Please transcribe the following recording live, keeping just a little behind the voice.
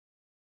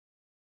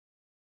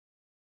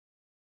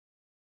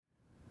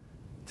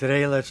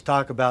Today, let's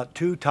talk about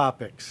two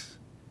topics: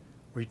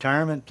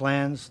 retirement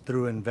plans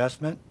through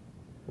investment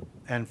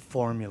and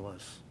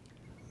formulas.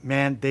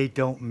 Man, they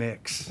don't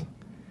mix.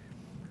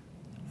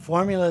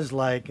 Formulas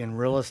like in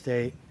real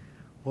estate,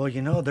 well,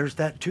 there's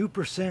that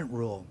 2%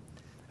 rule.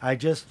 I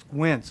just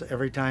wince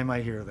every time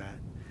I hear that.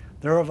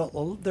 There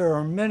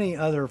are many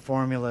other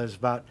formulas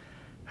about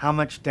how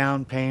much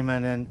down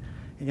payment and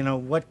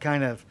what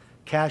kind of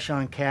cash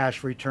on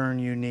cash return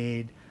you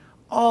need,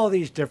 all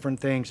these different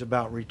things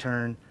about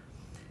return.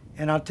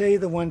 And I'll tell you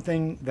the one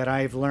thing that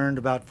I've learned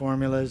about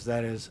formulas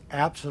that is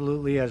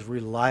absolutely as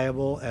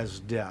reliable as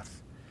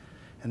death.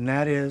 And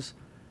that is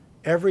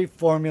every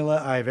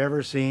formula I've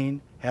ever seen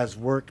has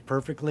worked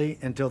perfectly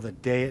until the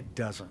day it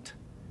doesn't.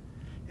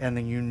 And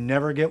then you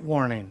never get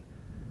warning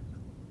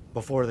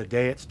before the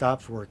day it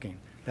stops working.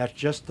 That's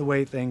just the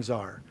way things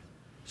are.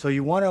 So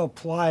you want to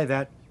apply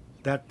that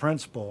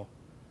principle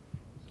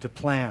to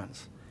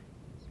plans.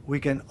 We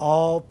can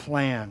all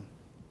plan.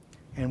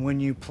 And when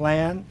you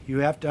plan,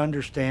 you have to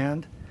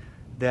understand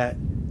that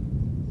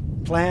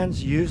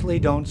plans usually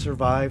don't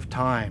survive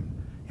time.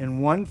 In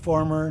one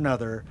form or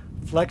another,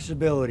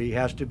 flexibility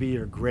has to be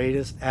your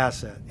greatest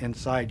asset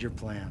inside your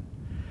plan.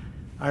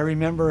 I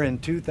remember in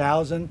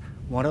 2000,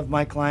 one of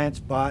my clients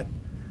bought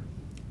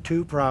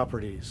two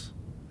properties,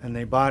 and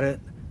they bought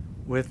it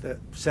with a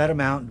set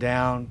amount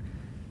down.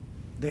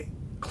 The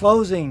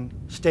closing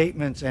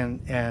statements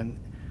and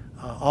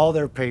all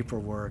their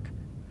paperwork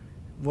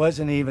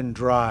wasn't even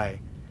dry.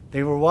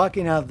 They were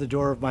walking out the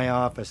door of my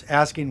office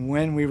asking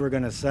when we were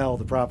going to sell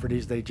the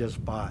properties they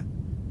just bought.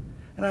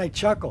 And I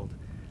chuckled.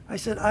 I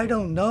said, I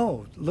don't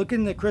know. Look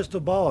in the crystal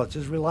ball. It's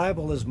as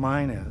reliable as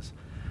mine is.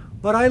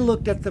 But I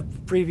looked at the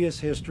previous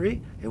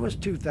history. It was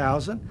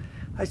 2000.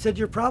 I said,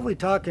 you're probably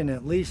talking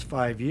at least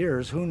 5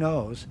 years. Who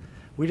knows?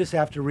 We just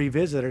have to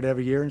revisit it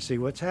every year and see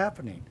what's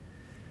happening.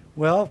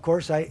 Well, of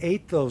course, I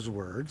ate those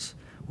words.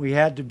 We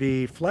had to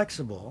be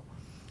flexible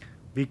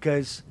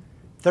because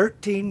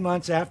 13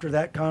 months after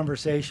that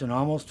conversation,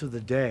 almost to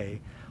the day,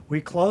 we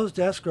closed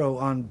escrow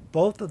on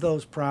both of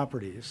those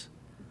properties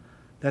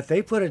that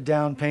they put a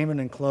down payment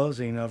in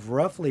closing of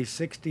roughly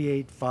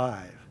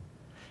 $68,500.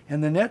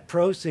 And the net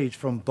proceeds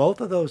from both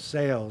of those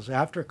sales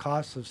after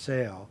costs of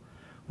sale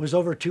was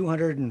over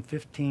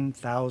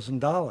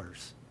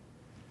 $215,000.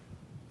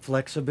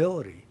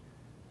 Flexibility.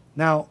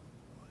 Now,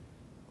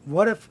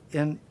 what if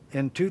in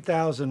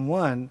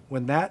 2001,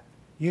 when that,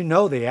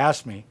 they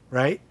asked me,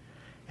 right?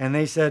 And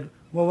they said,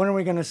 well, when are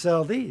we going to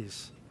sell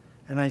these?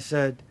 And I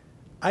said,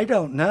 I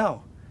don't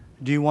know.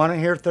 Do you want to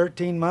hear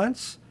 13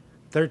 months?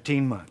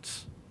 13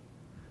 months.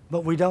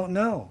 But we don't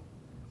know.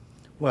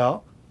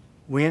 Well,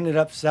 we ended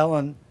up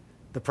selling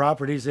the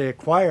properties they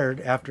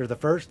acquired after the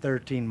first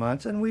 13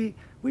 months, and we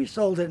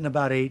sold it in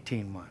about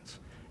 18 months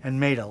and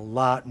made a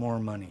lot more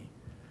money.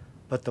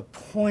 But the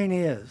point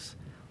is,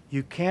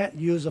 you can't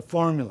use a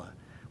formula,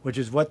 which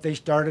is what they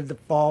started to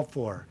fall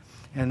for.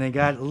 And they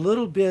got a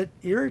little bit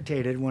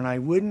irritated when I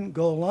wouldn't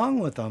go along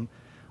with them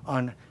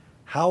on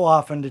how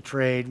often to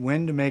trade,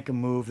 when to make a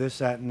move, this,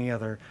 that, and the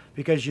other,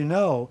 because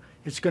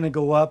it's going to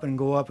go up and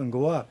go up and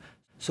go up.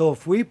 So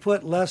if we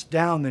put less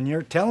down than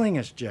you're telling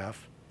us,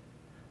 Jeff,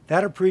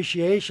 that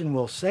appreciation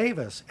will save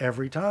us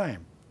every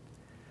time.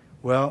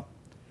 Well,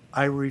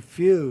 I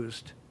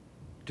refused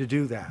to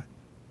do that.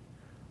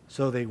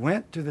 So they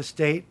went to the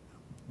state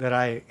that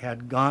I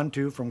had gone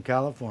to from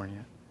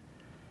California,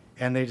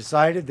 and they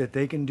decided that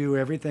they can do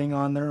everything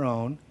on their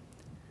own,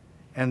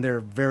 and they're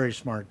very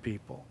smart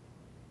people.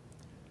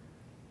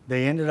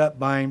 They ended up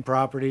buying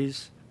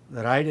properties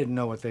that I didn't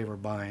know what they were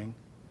buying.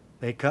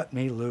 They cut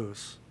me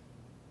loose,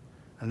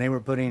 and they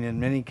were putting, in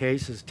many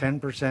cases,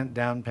 10%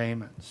 down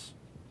payments.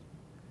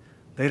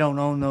 They don't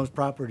own those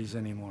properties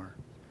anymore,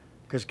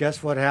 because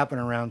guess what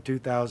happened around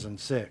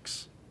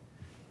 2006?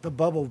 The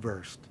bubble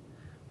burst.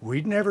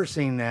 We'd never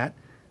seen that.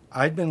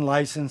 I'd been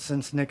licensed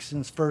since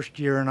Nixon's first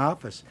year in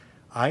office.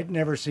 I'd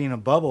never seen a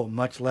bubble,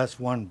 much less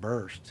one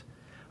burst.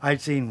 I'd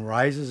seen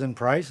rises in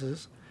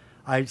prices.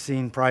 I'd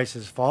seen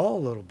prices fall a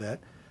little bit.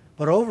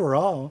 But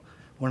overall,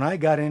 when I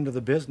got into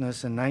the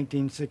business in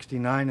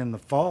 1969 in the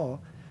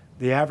fall,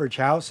 the average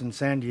house in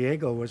San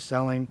Diego was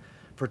selling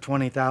for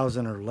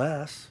 $20,000 or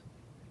less.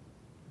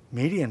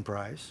 Median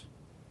price,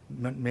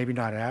 maybe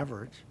not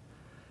average.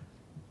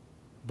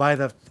 By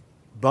the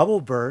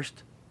bubble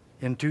burst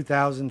in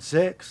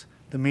 2006,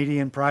 the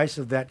median price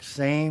of that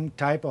same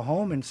type of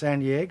home in San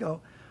Diego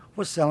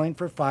was selling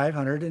for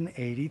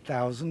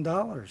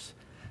 $580,000.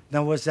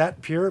 Now, was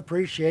that pure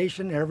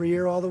appreciation every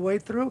year all the way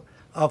through?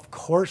 Of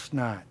course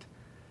not.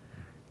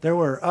 There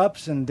were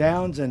ups and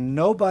downs, and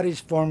nobody's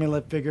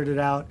formula figured it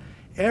out.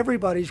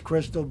 Everybody's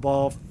crystal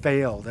ball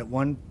failed at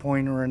one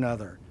point or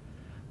another.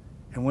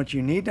 And what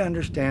you need to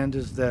understand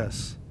is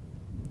this.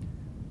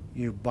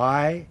 You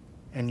buy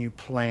and you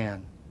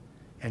plan,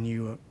 and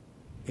you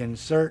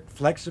insert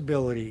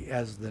flexibility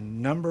as the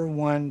number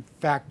one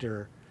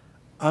factor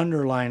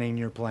underlining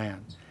your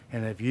plan.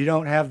 And if you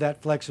don't have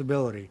that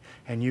flexibility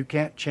and you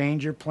can't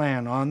change your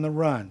plan on the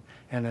run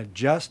and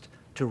adjust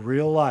to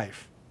real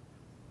life,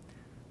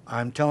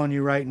 I'm telling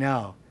you right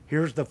now,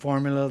 here's the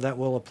formula that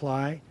will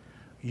apply.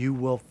 You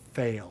will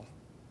fail.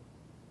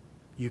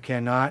 You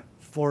cannot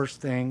force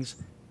things.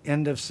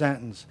 End of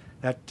sentence.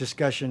 That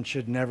discussion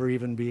should never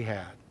even be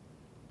had.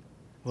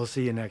 We'll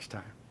see you next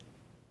time.